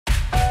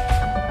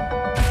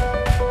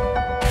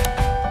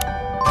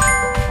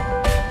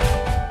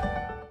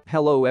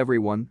Hello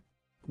everyone.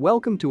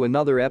 Welcome to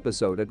another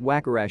episode at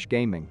wackoRash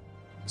Gaming.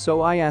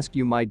 So I ask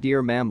you, my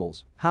dear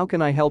mammals, how can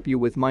I help you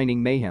with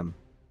Mining Mayhem?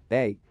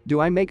 A.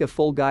 Do I make a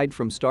full guide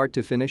from start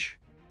to finish?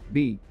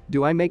 B.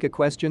 Do I make a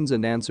questions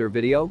and answer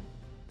video?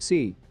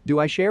 C. Do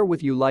I share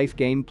with you live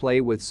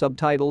gameplay with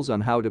subtitles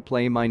on how to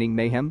play Mining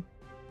Mayhem?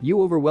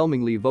 You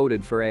overwhelmingly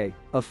voted for A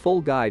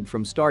full guide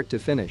from start to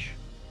finish.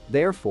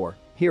 Therefore,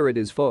 here it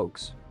is,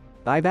 folks.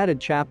 I've added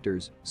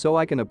chapters so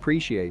I can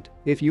appreciate.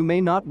 If you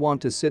may not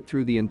want to sit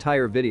through the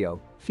entire video,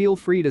 feel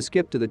free to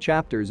skip to the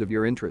chapters of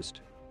your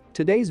interest.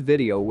 Today's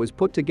video was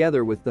put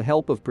together with the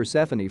help of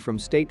Persephone from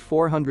State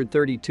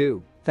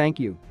 432. Thank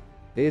you.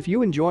 If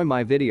you enjoy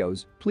my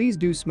videos, please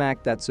do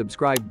smack that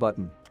subscribe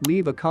button,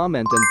 leave a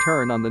comment and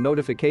turn on the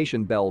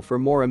notification bell for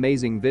more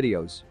amazing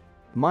videos.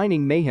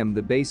 Mining Mayhem: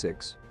 The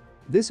Basics.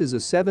 This is a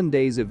 7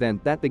 days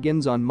event that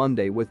begins on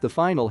Monday with the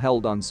final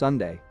held on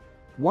Sunday.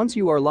 Once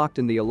you are locked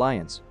in the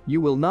Alliance,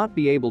 you will not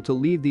be able to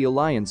leave the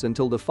Alliance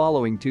until the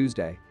following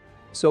Tuesday.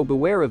 So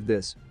beware of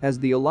this, as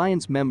the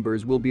Alliance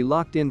members will be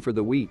locked in for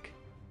the week.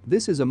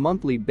 This is a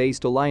monthly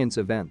based Alliance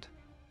event.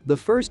 The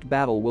first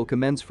battle will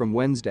commence from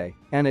Wednesday,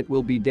 and it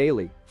will be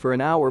daily, for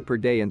an hour per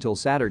day until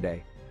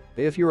Saturday.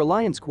 If your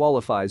Alliance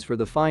qualifies for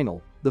the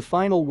final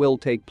will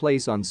take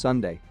place on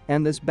Sunday,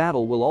 and this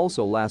battle will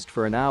also last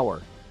for an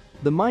hour.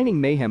 The Mining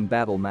Mayhem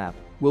battle map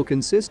will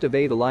consist of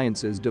 8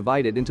 alliances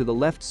divided into the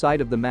left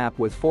side of the map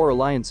with 4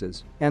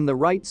 alliances and the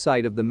right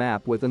side of the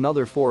map with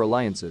another 4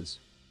 alliances.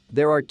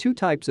 There are 2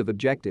 types of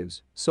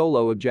objectives,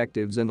 solo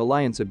objectives and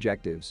alliance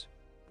objectives.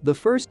 The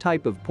first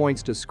type of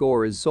points to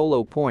score is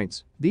solo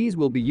points. These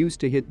will be used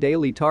to hit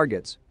daily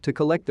targets to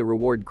collect the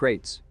reward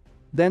crates.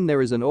 Then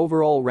there is an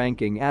overall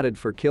ranking added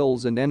for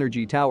kills and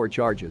energy tower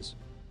charges.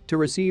 To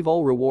receive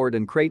all reward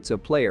and crates, a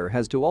player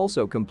has to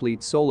also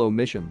complete solo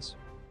missions.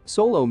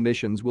 Solo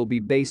missions will be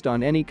based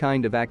on any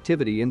kind of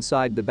activity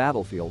inside the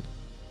battlefield.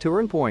 To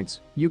earn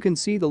points, you can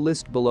see the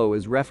list below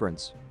as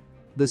reference.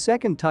 The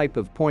second type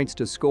of points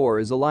to score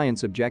is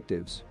alliance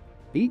objectives.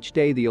 Each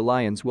day the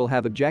Alliance will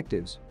have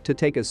objectives to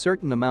take a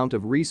certain amount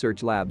of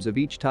research labs of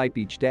each type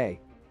each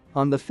day.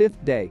 On the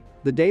 5th day,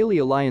 the daily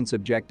Alliance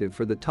objective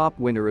for the top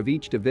winner of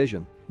each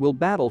division will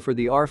battle for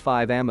the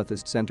R5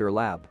 Amethyst Center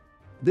lab.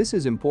 This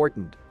is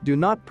important. Do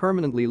not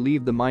permanently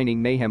leave the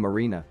Mining Mayhem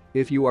arena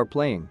if you are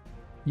playing.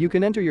 You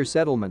can enter your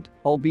settlement,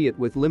 albeit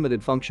with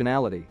limited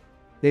functionality.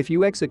 If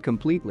you exit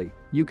completely,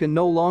 you can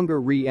no longer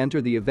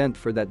re-enter the event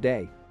for that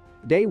day.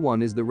 Day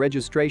 1 is the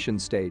registration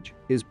stage,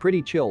 is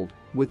pretty chilled,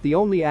 with the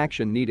only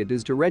action needed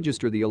is to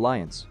register the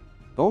Alliance.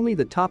 Only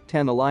the top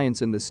 10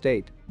 Alliance in the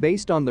state,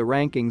 based on the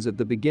rankings at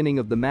the beginning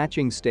of the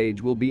matching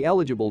stage, will be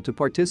eligible to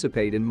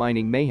participate in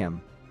Mining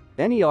Mayhem.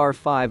 Any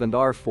R5 and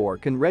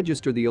R4 can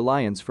register the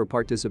Alliance for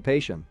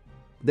participation.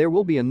 There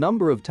will be a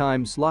number of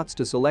time slots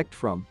to select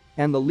from,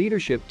 and the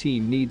leadership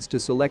team needs to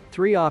select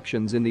 3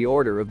 options in the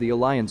order of the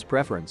Alliance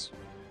preference.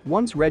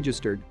 Once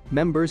registered,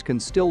 members can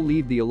still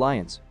leave the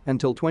Alliance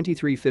until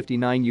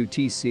 23:59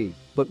 UTC,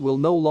 but will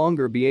no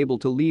longer be able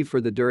to leave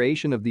for the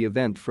duration of the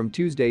event from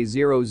Tuesday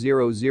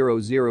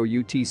 0000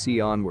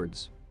 UTC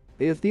onwards.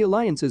 If the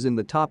Alliance is in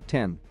the top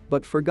 10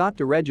 but forgot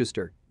to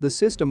register, the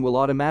system will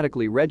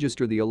automatically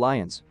register the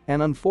Alliance,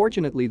 and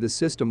unfortunately the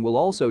system will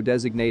also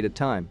designate a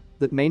time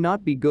that may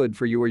not be good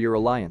for you or your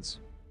Alliance.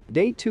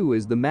 Day 2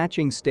 is the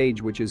matching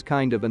stage, which is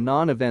kind of a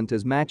non-event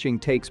as matching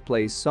takes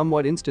place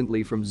somewhat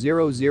instantly from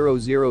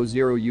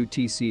 0000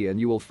 UTC, and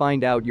you will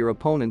find out your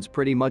opponents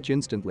pretty much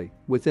instantly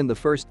within the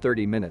first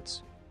 30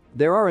 minutes.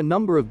 There are a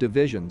number of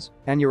divisions,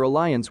 and your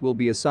Alliance will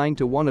be assigned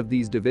to one of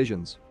these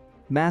divisions: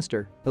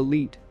 Master,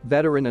 Elite,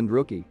 Veteran and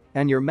Rookie,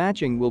 and your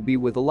matching will be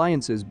with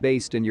alliances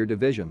based in your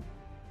division.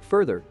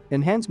 Further,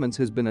 enhancements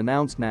has been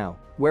announced now,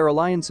 where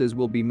alliances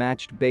will be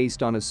matched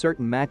based on a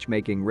certain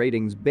matchmaking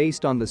ratings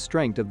based on the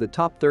strength of the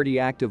top 30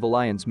 active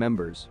Alliance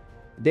members.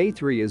 Day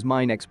 3 is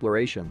Mine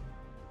Exploration.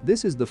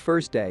 This is the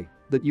first day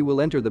that you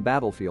will enter the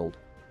battlefield.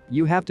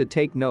 You have to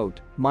take note,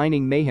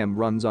 Mining Mayhem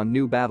runs on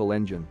new battle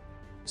engine.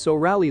 So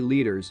rally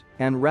leaders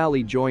and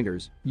rally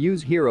joiners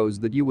use heroes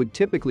that you would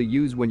typically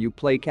use when you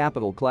play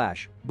Capital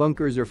Clash,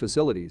 bunkers or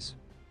facilities.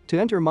 To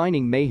enter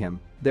Mining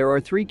Mayhem, there are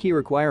 3 key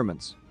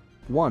requirements.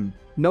 1.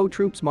 No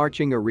troops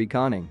marching or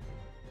reconning.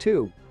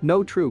 2.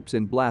 No troops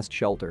in blast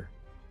shelter.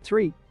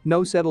 3.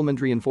 No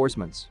settlement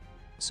reinforcements.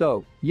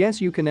 So,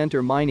 yes, you can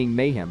enter Mining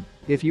Mayhem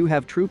if you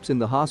have troops in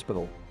the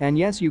hospital, and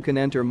yes, you can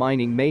enter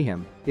Mining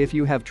Mayhem if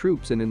you have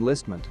troops in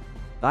enlistment.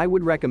 I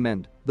would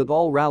recommend that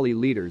all rally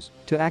leaders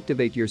to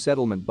activate your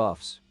settlement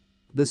buffs.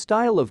 The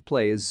style of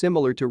play is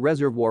similar to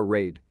Reservoir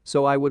Raid,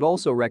 so I would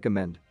also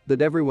recommend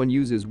that everyone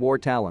uses war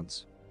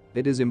talents.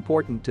 It is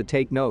important to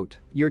take note,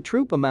 your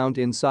troop amount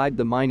inside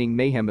the Mining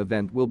Mayhem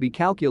event will be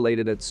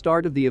calculated at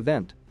start of the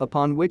event,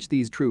 upon which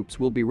these troops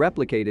will be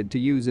replicated to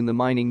use in the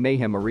Mining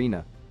Mayhem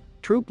arena.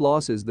 Troop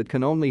losses that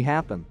can only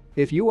happen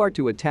if you are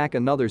to attack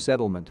another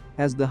settlement,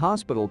 as the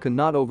hospital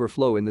cannot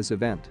overflow in this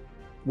event.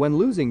 When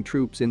losing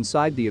troops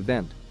inside the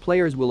event,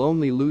 players will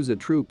only lose a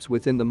troops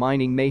within the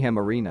Mining Mayhem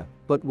arena,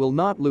 but will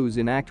not lose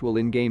in actual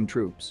in-game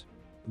troops.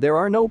 There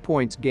are no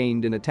points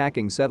gained in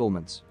attacking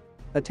settlements.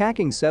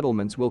 Attacking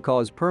settlements will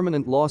cause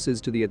permanent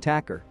losses to the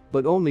attacker,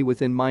 but only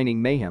within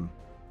Mining Mayhem.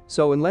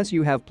 So unless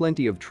you have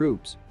plenty of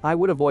troops, I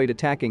would avoid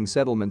attacking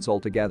settlements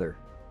altogether.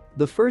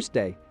 The first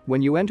day,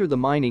 when you enter the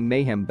Mining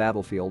Mayhem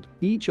battlefield,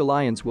 each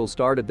alliance will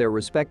start at their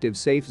respective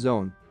safe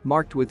zone,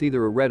 marked with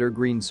either a red or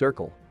green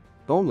circle.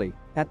 Only,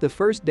 at the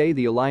first day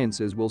the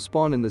alliances will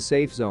spawn in the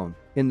safe zone.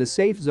 In the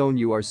safe zone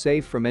you are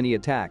safe from any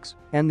attacks,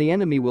 and the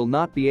enemy will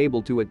not be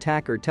able to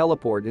attack or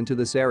teleport into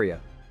this area.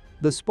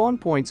 The spawn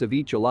points of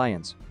each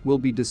alliance will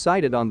be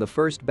decided on the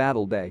first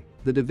battle day.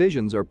 The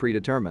divisions are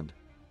predetermined.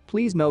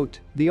 Please note,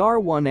 the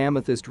R1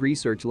 Amethyst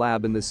Research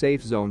Lab in the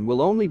safe zone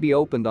will only be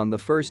opened on the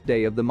first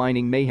day of the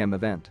Mining Mayhem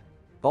event.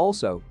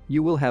 Also,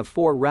 you will have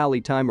 4 rally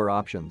timer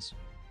options.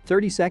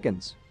 30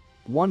 seconds,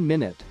 1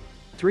 minute,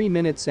 3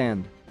 minutes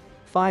and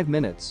 5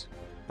 minutes.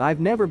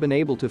 I've never been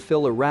able to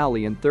fill a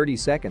rally in 30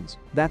 seconds,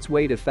 that's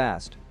way too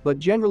fast, but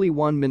generally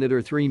 1 minute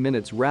or 3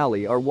 minutes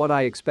rally are what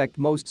I expect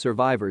most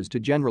survivors to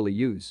generally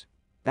use.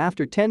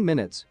 After 10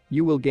 minutes,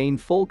 you will gain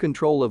full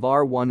control of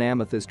R1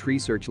 Amethyst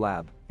Research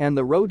Lab, and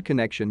the road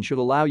connection should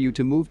allow you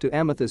to move to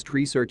Amethyst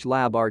Research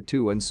Lab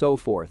R2 and so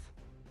forth.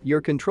 Your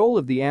control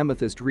of the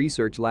Amethyst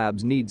Research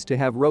Labs needs to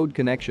have road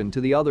connection to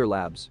the other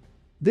labs.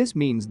 This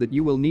means that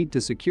you will need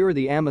to secure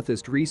the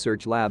Amethyst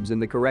Research Labs in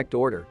the correct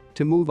order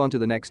to move on to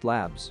the next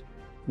labs.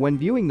 When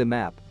viewing the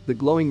map, the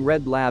glowing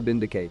red lab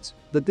indicates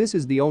that this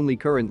is the only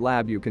current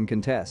lab you can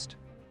contest.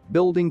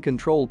 Building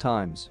control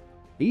times.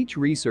 Each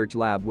research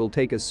lab will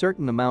take a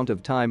certain amount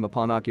of time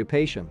upon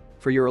occupation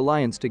for your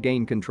alliance to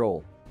gain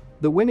control.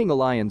 The winning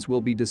alliance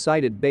will be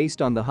decided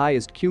based on the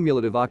highest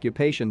cumulative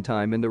occupation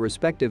time in the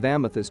respective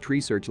Amethyst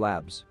Research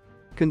Labs.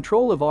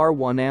 Control of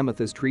R1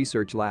 Amethyst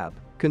Research Lab.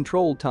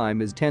 Control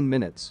time is 10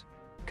 minutes.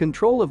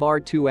 Control of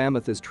R2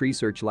 Amethyst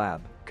Research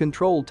Lab.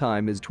 Control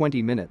time is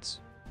 20 minutes.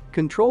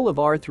 Control of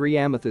R3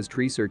 Amethyst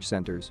Research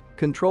Centers.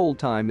 Control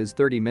time is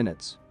 30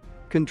 minutes.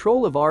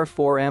 Control of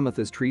R4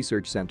 Amethyst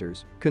Research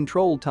Centers.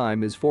 Control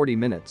time is 40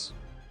 minutes.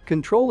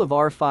 Control of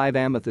R5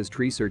 Amethyst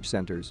Research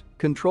Centers.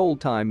 Control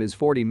time is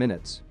 40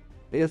 minutes.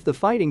 If the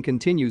fighting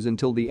continues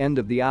until the end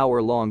of the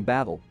hour-long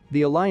battle,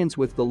 the alliance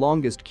with the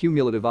longest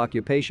cumulative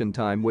occupation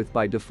time will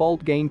by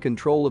default gain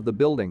control of the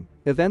building,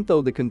 even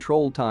though the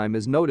control time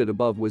as noted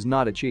above was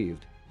not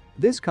achieved.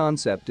 This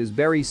concept is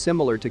very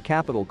similar to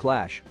Capital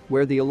Clash,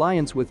 where the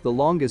alliance with the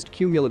longest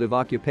cumulative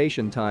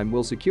occupation time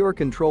will secure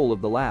control of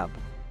the lab.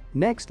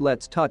 Next,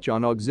 let's touch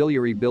on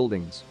auxiliary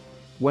buildings.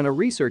 When a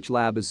research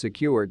lab is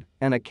secured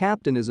and a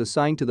captain is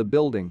assigned to the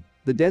building,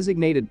 the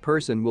designated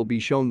person will be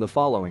shown the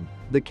following.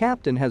 The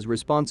captain has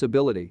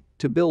responsibility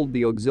to build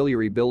the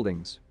auxiliary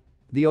buildings.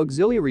 The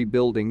auxiliary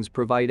buildings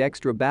provide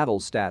extra battle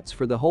stats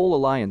for the whole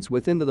alliance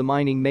within the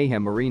Mining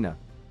Mayhem arena.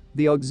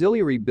 The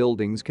auxiliary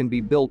buildings can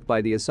be built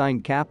by the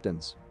assigned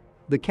captains.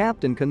 The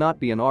captain cannot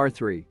be an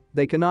R3,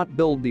 they cannot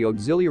build the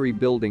auxiliary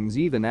buildings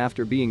even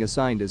after being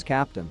assigned as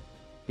captain.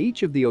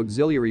 Each of the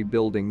auxiliary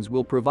buildings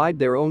will provide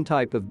their own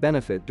type of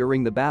benefit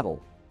during the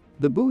battle.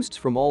 The boosts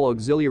from all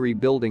auxiliary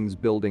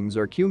buildings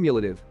are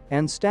cumulative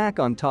and stack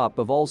on top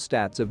of all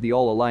stats of the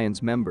all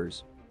alliance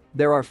members.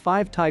 There are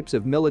 5 types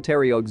of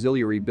military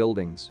auxiliary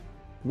buildings.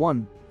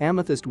 1.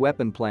 Amethyst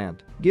Weapon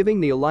Plant, giving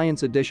the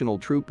alliance additional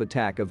troop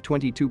attack of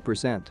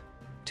 22%.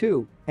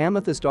 2.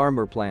 Amethyst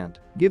Armor Plant,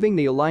 giving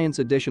the alliance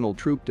additional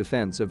troop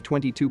defense of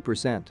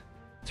 22%.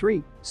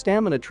 3.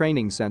 Stamina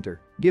Training Center,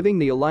 giving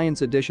the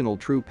alliance additional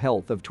troop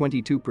health of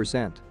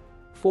 22%.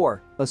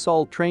 4.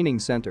 Assault Training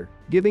Center,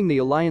 giving the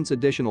alliance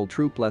additional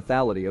troop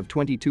lethality of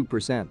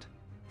 22%.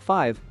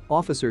 5.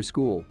 Officer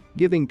School,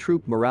 giving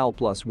troop morale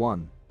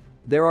 +1.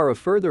 There are a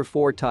further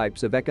 4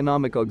 types of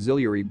economic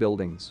auxiliary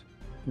buildings.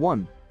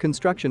 1.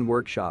 Construction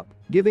Workshop,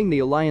 giving the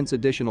alliance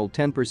additional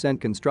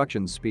 10%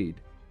 construction speed.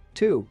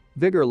 2.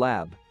 Vigor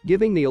Lab,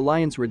 giving the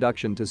alliance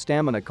reduction to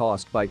stamina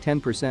cost by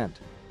 10%.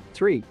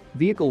 3.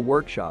 Vehicle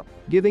Workshop,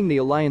 giving the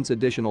alliance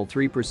additional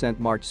 3%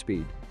 march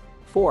speed.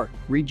 4.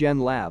 Regen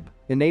Lab,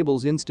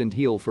 enables instant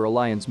heal for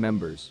alliance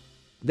members.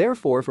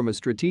 Therefore, from a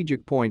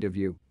strategic point of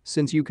view,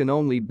 since you can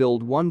only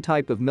build one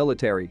type of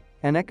military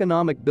and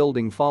economic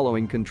building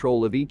following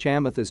control of each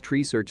Amethyst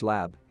Research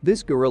Lab,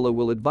 this guerrilla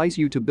will advise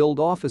you to build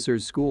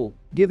Officers School,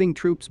 giving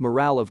troops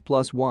morale of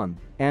 +1,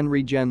 and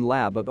Regen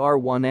Lab of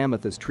R1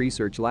 Amethyst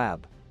Research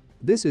Lab.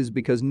 This is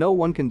because no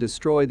one can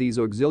destroy these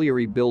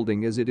auxiliary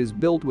building as it is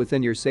built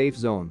within your safe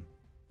zone.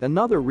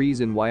 Another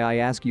reason why I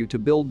ask you to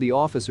build the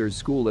Officers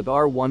School at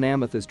R1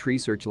 Amethyst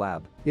Research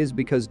Lab is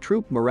because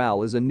troop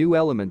morale is a new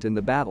element in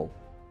the battle.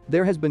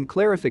 There has been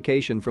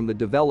clarification from the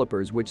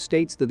developers which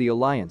states that the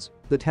alliance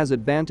that has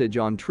advantage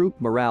on troop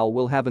morale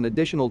will have an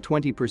additional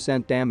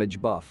 20%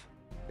 damage buff.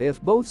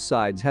 If both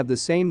sides have the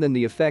same, then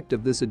the effect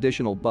of this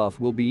additional buff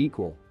will be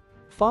equal.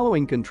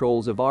 Following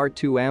controls of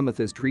R2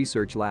 Amethyst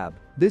Research Lab,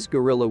 this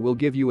guerrilla will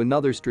give you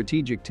another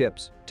strategic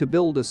tips to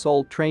build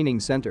Assault Training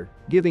Center,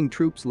 giving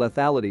troops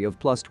lethality of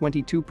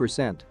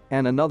 +22%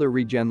 and another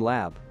Regen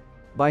Lab.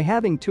 By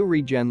having 2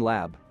 Regen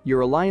Lab,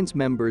 your alliance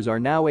members are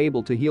now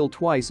able to heal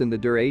twice in the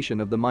duration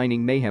of the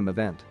Mining Mayhem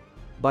event.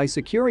 By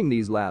securing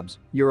these labs,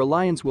 your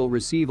alliance will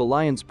receive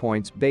alliance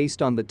points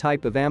based on the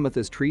type of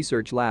amethyst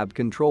research lab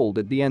controlled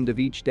at the end of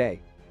each day.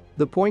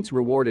 The points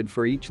rewarded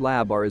for each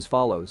lab are as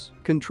follows.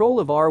 Control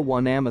of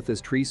R1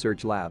 Amethyst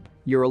Research Lab.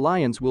 Your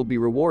alliance will be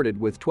rewarded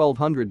with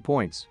 1200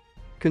 points.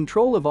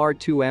 Control of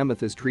R2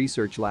 Amethyst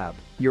Research Lab.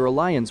 Your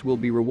alliance will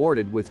be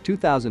rewarded with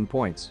 2000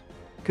 points.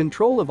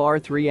 Control of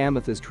R3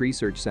 Amethyst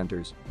Research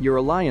Centers. Your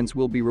alliance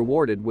will be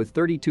rewarded with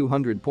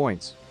 3200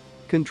 points.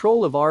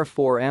 Control of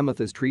R4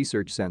 Amethyst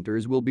Research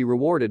Centers will be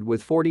rewarded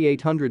with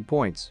 4800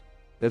 points.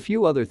 A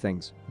few other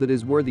things that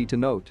is worthy to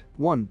note.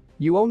 1.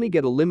 You only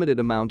get a limited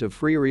amount of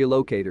free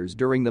relocators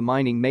during the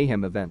Mining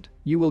Mayhem event.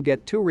 You will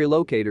get 2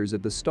 relocators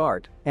at the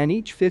start, and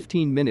each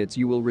 15 minutes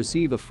you will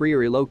receive a free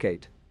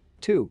relocate.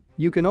 2.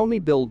 You can only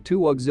build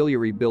 2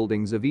 auxiliary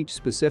buildings of each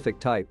specific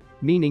type,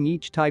 meaning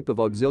each type of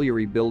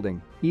auxiliary building,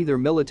 either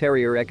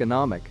military or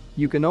economic,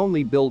 you can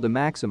only build a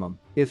maximum,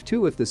 if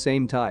the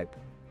same type.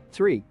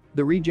 3.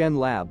 The Regen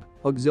Lab,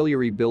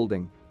 auxiliary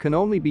building, can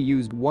only be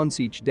used once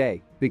each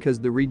day because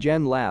the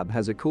Regen Lab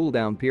has a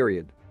cooldown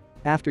period.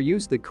 After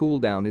use the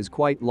cooldown is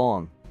quite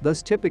long,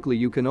 thus typically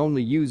you can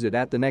only use it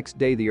at the next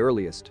day the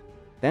earliest.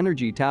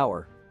 Energy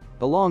Tower.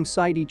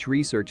 Alongside each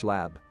research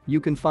lab, you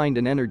can find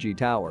an energy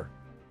tower.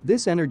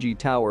 This energy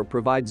tower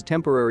provides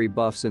temporary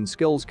buffs and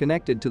skills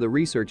connected to the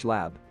research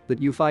lab that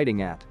you're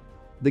fighting at.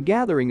 The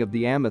gathering of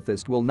the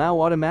amethyst will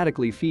now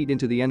automatically feed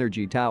into the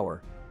energy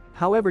tower.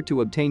 However,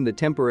 to obtain the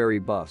temporary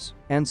buffs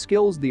and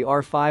skills, the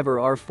R5 or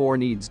R4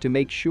 needs to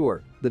make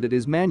sure that it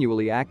is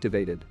manually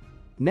activated.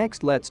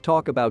 Next, let's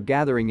talk about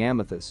gathering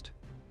amethyst.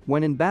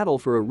 When in battle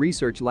for a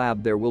research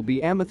lab, there will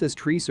be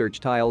amethyst research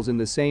tiles in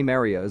the same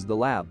area as the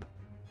lab.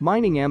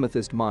 Mining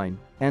amethyst mine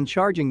and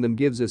charging them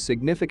gives a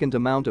significant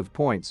amount of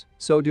points,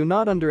 so do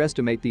not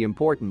underestimate the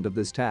importance of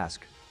this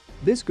task.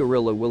 This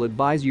gorilla will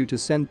advise you to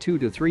send 2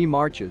 to 3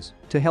 marches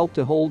to help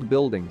to hold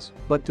buildings,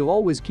 but to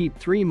always keep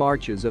 3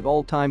 marches at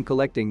all time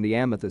collecting the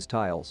amethyst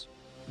tiles.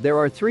 There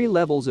are 3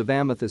 levels of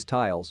amethyst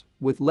tiles,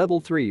 with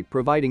level 3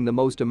 providing the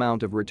most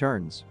amount of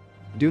returns.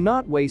 Do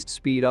not waste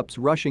speed ups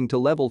rushing to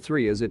level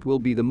 3 as it will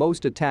be the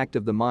most attacked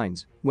of the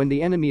mines when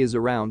the enemy is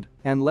around,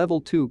 and level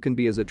 2 can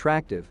be as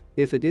attractive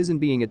if it isn't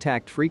being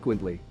attacked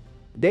frequently.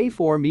 Day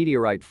 4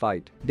 Meteorite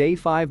Fight, Day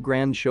 5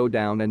 Grand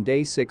Showdown and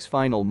Day 6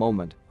 Final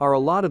Moment are a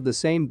lot of the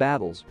same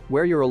battles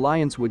where your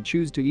alliance would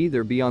choose to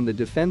either be on the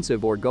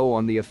defensive or go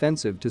on the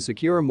offensive to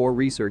secure more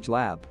research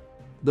lab.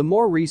 The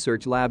more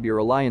research lab your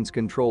alliance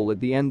control at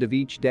the end of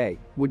each day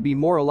would be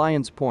more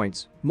alliance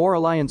points. More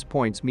alliance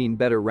points mean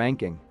better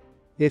ranking.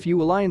 If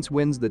your alliance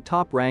wins the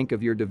top rank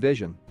of your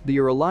division,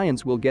 your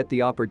alliance will get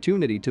the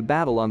opportunity to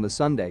battle on the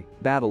Sunday,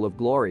 Battle of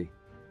Glory.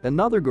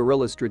 Another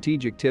guerrilla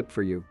strategic tip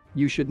for you.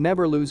 You should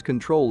never lose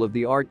control of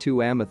the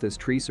R2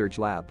 Amethyst Research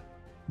Lab.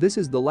 This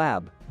is the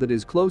lab that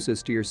is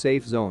closest to your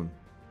safe zone.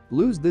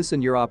 Lose this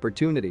and your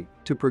opportunity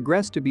to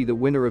progress to be the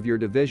winner of your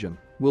division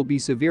will be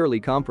severely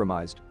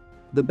compromised.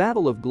 The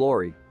Battle of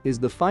Glory is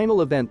the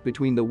final event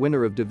between the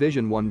winner of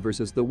Division 1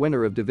 versus the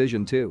winner of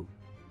Division 2.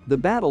 The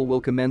battle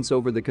will commence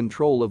over the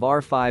control of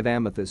R5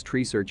 Amethyst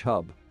Research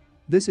Hub.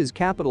 This is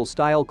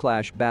capital-style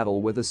clash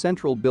battle with a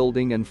central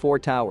building and 4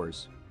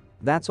 towers.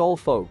 That's all,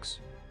 folks.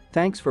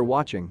 Thanks for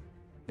watching.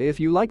 If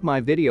you like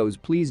my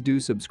videos, please do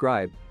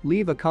subscribe,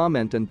 leave a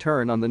comment and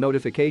turn on the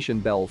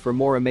notification bell for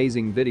more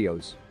amazing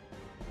videos.